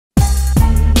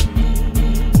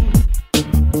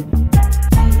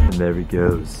there he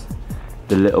goes.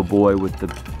 The little boy with the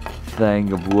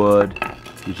thing of wood.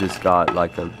 He's just got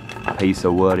like a piece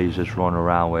of wood he's just running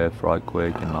around with right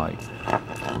quick and like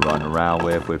running around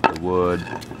with the wood.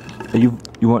 Are you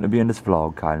want to be in this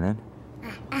vlog, Kylan?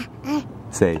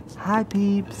 Say hi,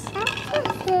 peeps.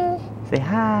 Say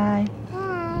hi.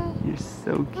 Hi. You're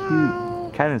so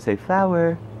cute. Kylan, say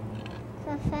flower.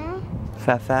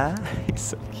 Fafa. He's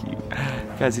so cute.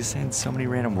 Guys, he's saying so many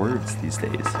random words these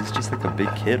days. He's just like a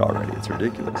big kid already. It's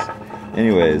ridiculous.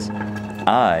 Anyways,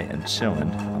 I am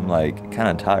chilling. I'm like kind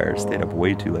of tired. Stayed up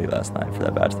way too late last night for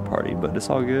that bachelor party, but it's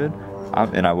all good.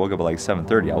 And I woke up at like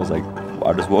 7:30. I was like,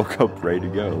 I just woke up ready to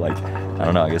go. Like, I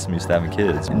don't know, I guess I'm used to having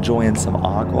kids. Enjoying some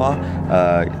agua.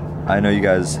 I know you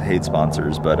guys hate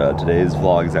sponsors, but today's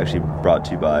vlog is actually brought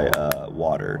to you by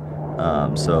Water.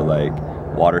 So like,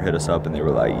 Water hit us up and they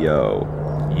were like, yo,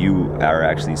 you are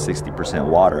actually 60%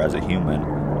 water as a human.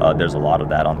 There's a lot of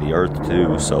that on the earth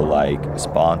too, so like,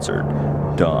 sponsored,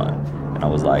 done. And I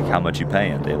was like, how much you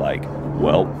paying? They like,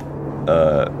 well,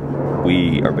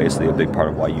 we are basically a big part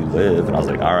of why you live. And I was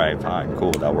like, all right, fine,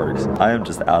 cool, that works. I am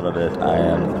just out of it. I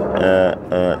am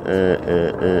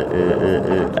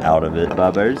out of it.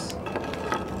 Bubbers.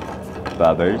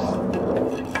 Bubbers.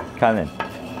 Come in.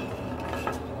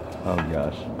 Oh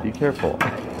gosh, be careful.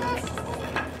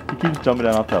 He keeps jumping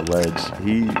down off that ledge.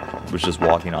 He was just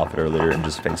walking off it earlier and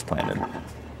just face planted.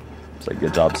 It's like,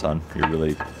 good job, son. You're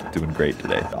really doing great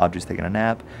today. Audrey's taking a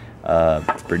nap.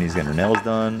 Brittany's getting her nails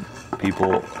done.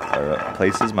 People or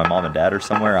places, my mom and dad are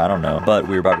somewhere, I don't know. But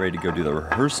we were about ready to go do the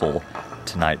rehearsal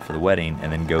tonight for the wedding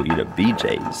and then go eat at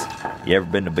BJ's. You ever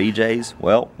been to BJ's?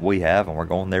 Well, we have, and we're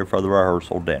going there for the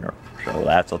rehearsal dinner. So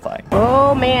that's a thing.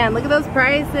 Oh man, look at those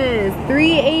prices.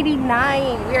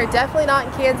 $3.89. We are definitely not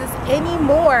in Kansas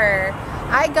anymore.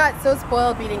 I got so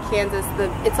spoiled being in Kansas.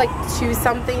 It's like 2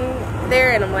 something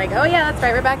there, and I'm like, oh yeah, that's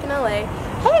right, we're back in LA.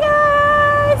 Hey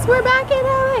guys, we're back in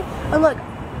LA. Oh look,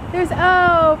 there's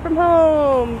O from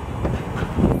home.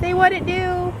 Say what it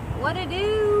do. What it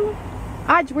do?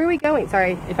 Aj, where are we going?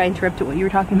 Sorry if I interrupted what you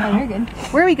were talking about. Oh, you're good.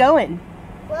 Where are we going?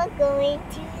 We're going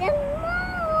to the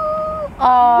mall.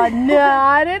 Oh,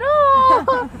 not at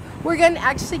all. We're gonna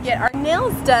actually get our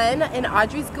nails done, and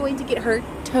Audrey's going to get her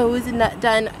toes and that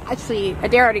done. Actually,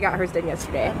 Adair already got hers done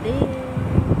yesterday.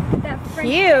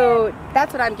 Cute.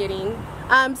 That's what I'm getting.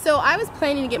 So I was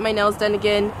planning to get my nails done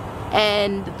again,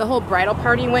 and the whole bridal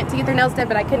party went to get their nails done,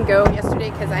 but I couldn't go yesterday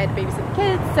because I had to babysit the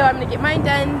kids. So I'm gonna get mine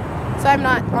done, so I'm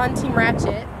not on Team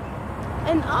Ratchet.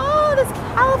 And oh, this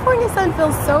California sun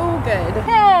feels so good.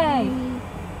 Hey!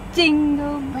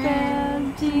 Jingle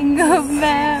bells, jingle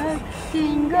bells,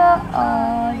 jingle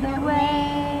all the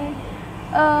way.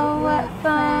 Oh, what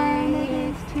fun it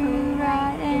is to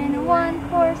ride in a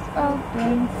one-horse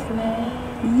open sleigh.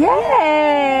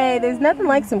 Yay! There's nothing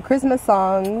like some Christmas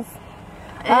songs.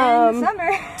 In the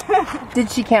summer. Did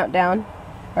she count down?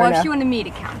 Well, no? she wanted me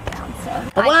to count down, so.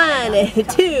 1,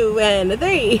 2, and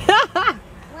 3. That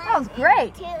was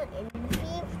great. 2, 3,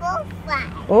 4,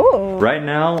 5. Oh. Right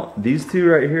now, these two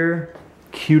right here,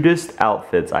 cutest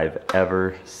outfits I've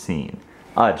ever seen.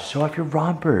 Show off your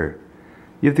romper.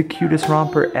 You have the cutest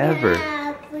romper ever.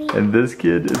 And this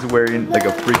kid is wearing like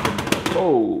a freaking,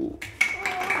 oh.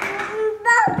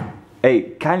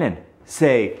 Hey, Kylan,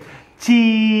 say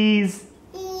cheese.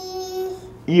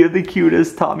 You have the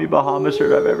cutest Tommy Bahama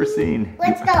shirt I've ever seen.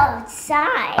 Let's go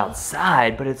outside.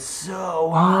 Outside, but it's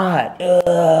so hot.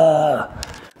 Ugh.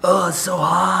 Oh, it's so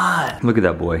hot. Look at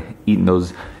that boy eating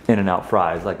those In-N-Out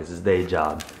fries like it's his day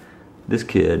job. This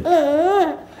kid.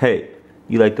 Hey,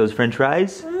 you like those French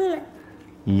fries?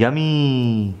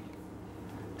 Yummy.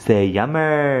 Say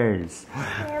yummers.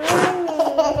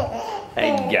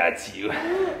 I got you.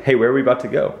 Hey, where are we about to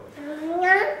go?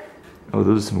 Oh,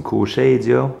 those are some cool shades,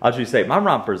 yo. I'll just say, my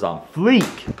romper's on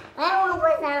fleek. My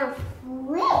romper's on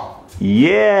fleek.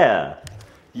 Yeah.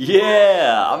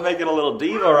 Yeah, I'm making a little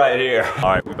diva right here.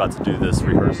 All right, we're about to do this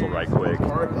rehearsal right quick.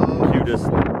 Cutest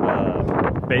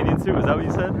bathing suit, is that what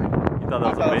you said? You thought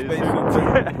that was a bathing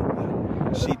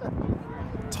suit? She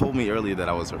told me earlier that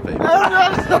I was her favorite.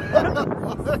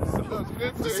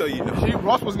 Just so you know.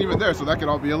 Ross wasn't even there, so that could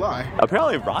all be a lie.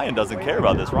 Apparently Ryan doesn't care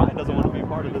about this. Ryan doesn't want to be a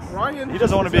part of this. He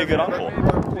doesn't want to be a good uncle.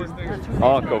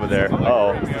 Uncle over there.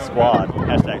 Uh-oh, it's the squad.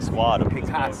 Hashtag squad.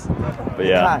 But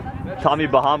yeah, Tommy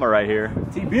Bahama right here.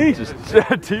 TB. Just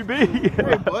TB.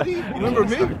 Hey, buddy, you remember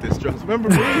me? Remember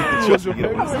me?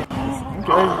 Okay.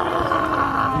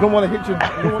 You don't want to hit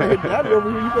daddy over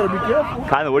here. You better be careful.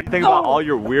 Kinda. What do you think about all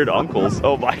your weird uncles?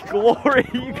 Oh my glory,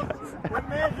 you guys.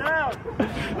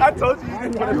 I told you you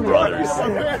didn't want to Brothers.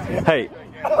 Hey,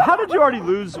 How did you already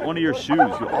lose one of your shoes?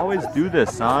 You always do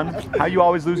this, son. How you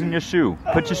always losing your shoe?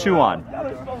 Put your shoe on.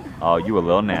 Oh, you a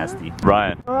little nasty.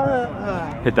 Ryan,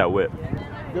 hit that whip.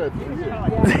 Good.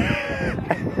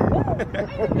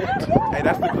 Hey,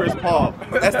 that's the Chris Paul.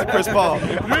 That's the Chris Paul.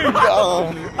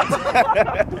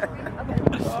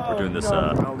 We're doing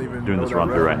this run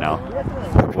through right now.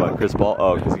 What, Chris Paul?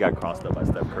 Oh, because he got crossed up by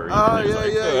Steph Curry. Oh,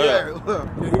 yeah.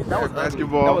 That was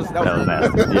basketball. That was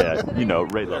nasty. Yeah, you know,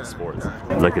 Ray loves sports.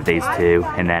 Look at these two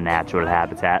in their natural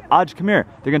habitat. Aj, come here.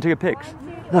 They're gonna take a pics.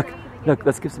 Look,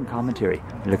 let's give some commentary.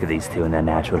 Look at these two in their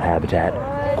natural habitat.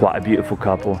 Quite a beautiful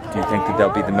couple. Do you think that they'll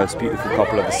be the most beautiful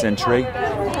couple of the century?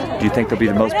 Do you think they'll be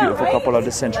the most beautiful couple of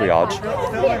the century, Aj?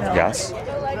 Yes?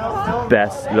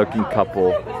 Best looking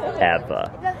couple ever.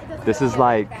 This is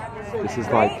like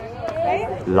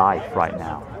life right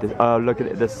now. Oh, look at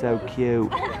it, they're so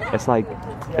cute. It's like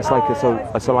it's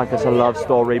a love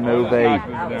story movie.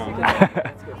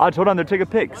 Aj, hold on, they're taking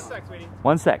pics.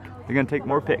 1 sec, they're gonna take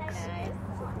more pics.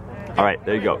 All right,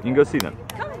 there you go. You can go see them.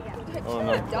 Oh,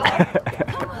 no.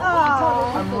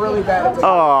 I'm really bad.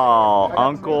 Oh,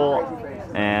 Uncle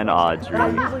and Audrey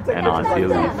and Auntie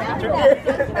Elise.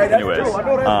 Anyways,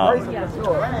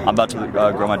 I'm about to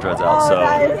grow my dreads out. So,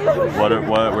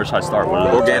 where should I start? What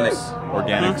are the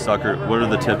organic sucker. What are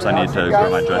the tips I need to grow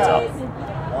my dreads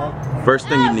out? First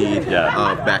thing you need,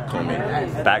 back combing.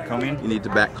 Back combing? You need to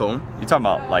back comb. You talking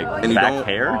about like back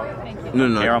hair? No.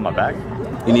 Hair on my back?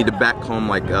 You need to back comb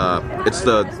like it's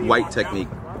the white technique.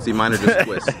 See, mine are just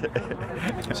twists.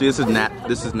 See, this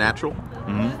is natural.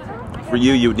 Mm-hmm. For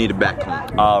you, you would need a back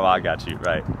comb. Oh, I got you,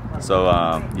 right. So,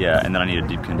 yeah, and then I need a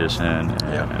deep condition.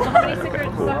 Okay,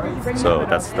 cool. So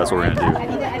that's what we're gonna do.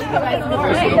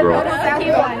 This little girl.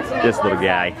 This little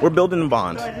guy. We're building a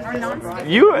bond.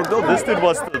 This dude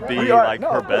wants to be like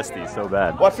her bestie so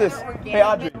bad. Watch this. Hey,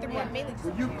 Audrey.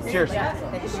 Cheers.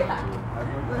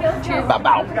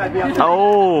 Bow.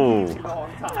 Oh,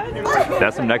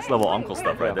 that's some next level uncle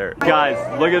stuff right there. Guys,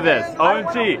 look at this.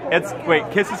 OMG, wait,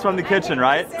 kisses from the kitchen,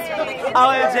 right?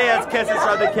 OMG, it's kisses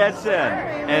from the kitchen.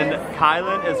 And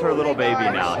Kylan is her little baby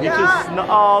now. He just,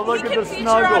 look at the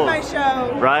snuggles.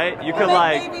 Right? You could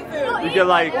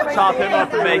like chop him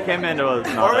up and make him into a,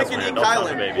 or we can eat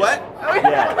Kylan. What?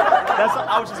 Yeah,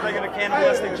 I was just making a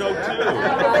cannibalistic joke too.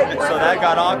 So that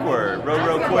got awkward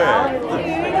real quick.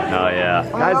 Oh yeah.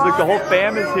 Guys, look, the whole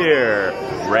fam is here.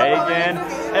 Reagan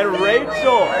and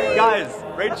Rachel. Guys,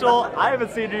 Rachel, I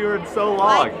haven't seen you in so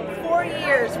long. Like 4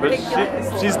 years. But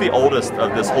she's the oldest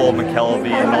of this whole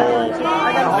McKelvey and whole.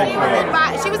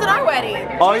 She was at our wedding.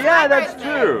 Oh yeah, that's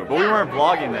true. But we weren't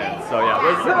vlogging then, so yeah.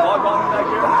 Was the vlog on back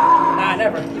here? Nah,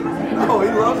 never. Oh, he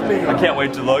loves me. I can't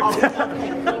wait to look.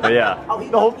 But yeah,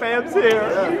 the whole fam's here.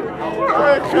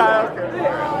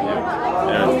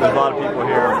 Yeah, there's a lot of people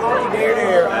here,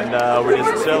 and we're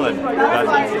just chilling. Got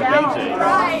some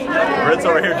BJs. Britt's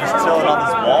over here just chilling on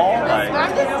this wall. Like,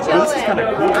 this is kind of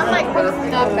cool. I'm like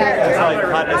posting up back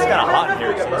It's kind of hot in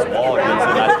here, so this wall gives a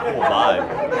nice cool vibe.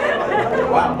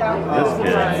 This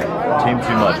kid, team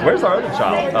too much. Where's our other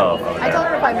child? Oh, over I told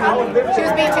her if I moved. She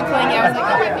was being too clingy. I was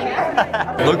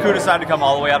like, oh, Look who decided to come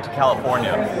all the way out to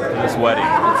California for this wedding.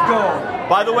 Let's go.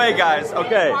 By the way, guys,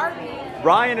 okay.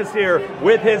 Ryan is here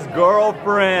with his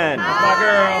girlfriend. My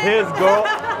girl. His girl.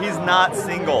 He's not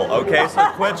single, okay? So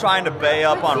quit trying to bay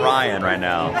up on Ryan right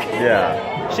now.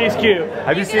 Yeah. She's cute.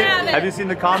 Have you seen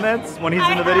the comments when he's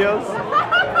in the videos?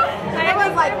 I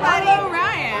was like, hello,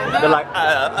 Ryan. They're like,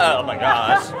 oh my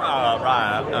gosh,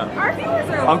 Ryan. Our fingers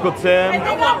are Uncle Tim.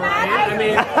 right?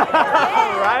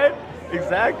 Right?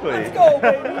 Exactly. Let's go,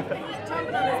 baby.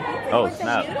 Oh,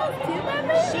 snap.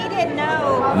 She didn't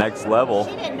know. Next level.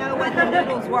 She didn't know what the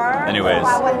noodles were. Anyways,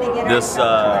 this,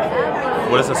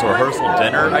 what is this, rehearsal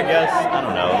dinner, I guess? I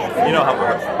don't know. You know how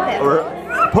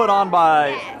we're put on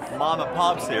by Mom and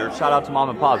Pops here. Shout out to Mom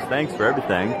and Pops. Thanks for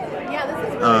everything.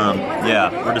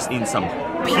 Yeah, we're just eating some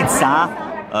pizza,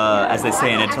 as they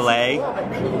say in Italy.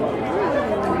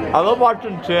 I love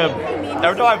watching Tim.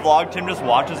 Every time I vlog, Tim just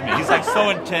watches me. He's like so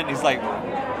intent. He's like,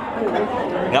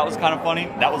 that was kind of funny.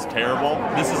 That was terrible.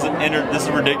 This is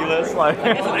ridiculous. Like,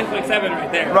 It's a 9.7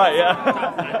 right there. right? Yeah.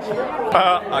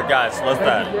 Guys, what's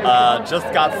that?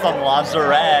 Just got some lingerie.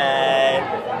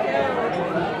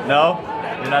 No,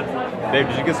 you're not. Babe,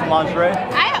 did you get some lingerie?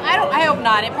 I hope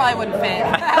not. It probably wouldn't fit.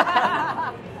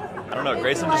 I don't know.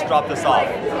 Grayson just dropped this off.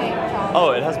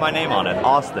 Oh, it has my name on it.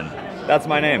 Austin. That's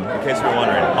my name, in case you were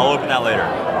wondering. I'll open that later.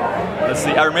 Let's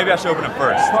see. Or maybe I should open it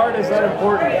first. The card is that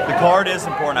important. The card is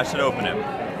important. I should open it.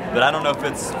 But I don't know if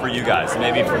it's for you guys.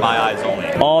 Maybe for my eyes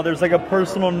only. Oh, there's like a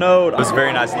personal note. It was a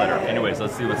very nice letter. Anyways,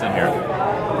 let's see what's in here.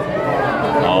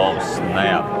 Oh,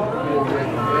 snap.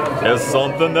 There's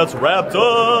something that's wrapped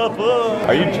up.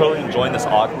 Are you totally enjoying this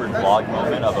awkward vlog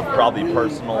moment of a probably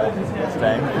personal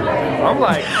thing? I'm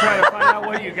like trying to find out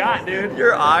what you got, dude.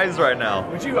 Your eyes right now.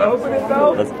 Would you open it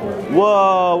though?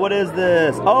 Whoa, what is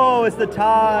this? Oh, it's the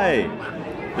tie.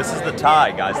 This is the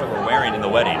tie, guys, that we're wearing in the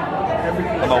wedding.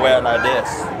 I'm gonna wear it like this.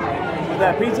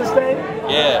 That pizza stain?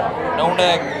 Yeah, no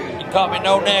neck. You call me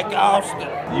no neck Austin.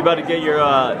 You about to get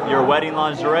your wedding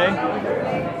lingerie?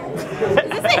 Is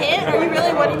this a hint? Are you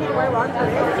really wanting me to wear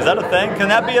lingerie? Is that a thing? Can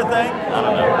that be a thing? I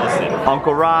don't know. We'll see.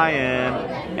 Uncle Ryan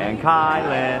and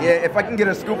Kylan. Yeah, if I can get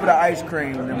a scoop of the ice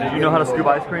cream. Then we'll You know how to scoop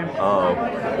ice cream? Oh.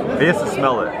 He has to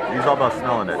smell it. He's all about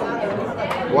smelling it.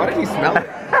 Why did he smell it?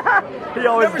 He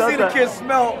always Never does seen that. a kid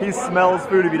smell. He smells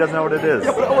food if he doesn't know what it is.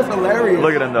 Yeah, but that was hilarious.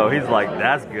 Look at him though. He's like,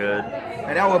 that's good.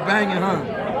 And that was banging,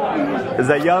 huh? Is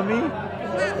that yummy?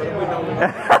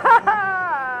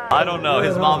 I don't know.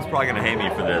 His mom's probably gonna hate me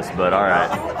for this, but all right.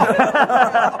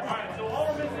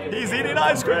 He's eating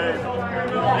ice cream.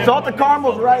 Salted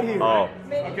caramel's right here. Oh.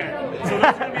 Okay, so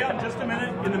that's gonna be out in just a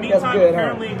minute. In the meantime, good, huh?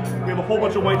 apparently we have a whole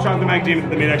bunch of white chocolate macadamia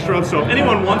that made extra. So if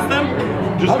anyone wants them,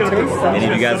 just Any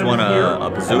of you guys want a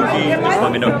bazooki? Just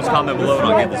let me know. Just comment below and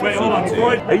I'll get this Wait, hold on. bazooki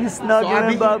Before to you. Are you So I snuggling,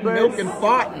 be Bubbers? milk and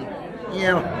farting.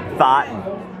 Yeah,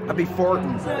 Farting. I be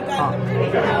farting.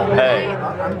 Hey,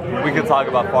 we can talk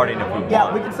about farting if we want.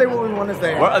 Yeah, we can say what we want to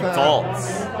say. We're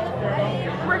adults.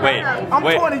 Wait, I'm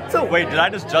wait, 22. Wait, did I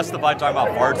just justify talking about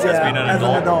farts as being an as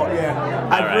adult? an adult, yeah.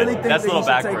 I Alright, really think that's a that little you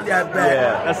should backwards. take that back.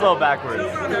 Yeah, that's a little backwards.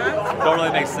 Don't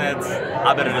really make sense.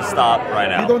 I better just stop right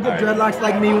now. You're gonna get dreadlocks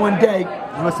like me one day.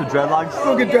 You must have dreadlocks?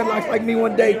 You're gonna get dreadlocks like me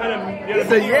one day. He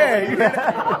said,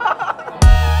 yeah.